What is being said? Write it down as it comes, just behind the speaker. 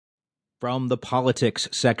From the politics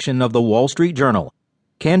section of the Wall Street Journal,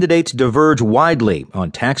 candidates diverge widely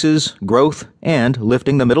on taxes, growth, and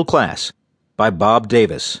lifting the middle class, by Bob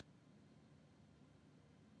Davis.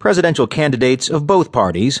 Presidential candidates of both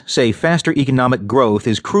parties say faster economic growth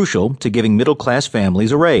is crucial to giving middle-class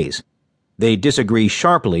families a raise. They disagree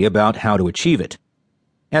sharply about how to achieve it.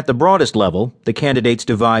 At the broadest level, the candidates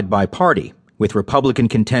divide by party, with Republican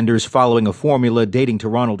contenders following a formula dating to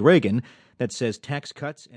Ronald Reagan that says tax cuts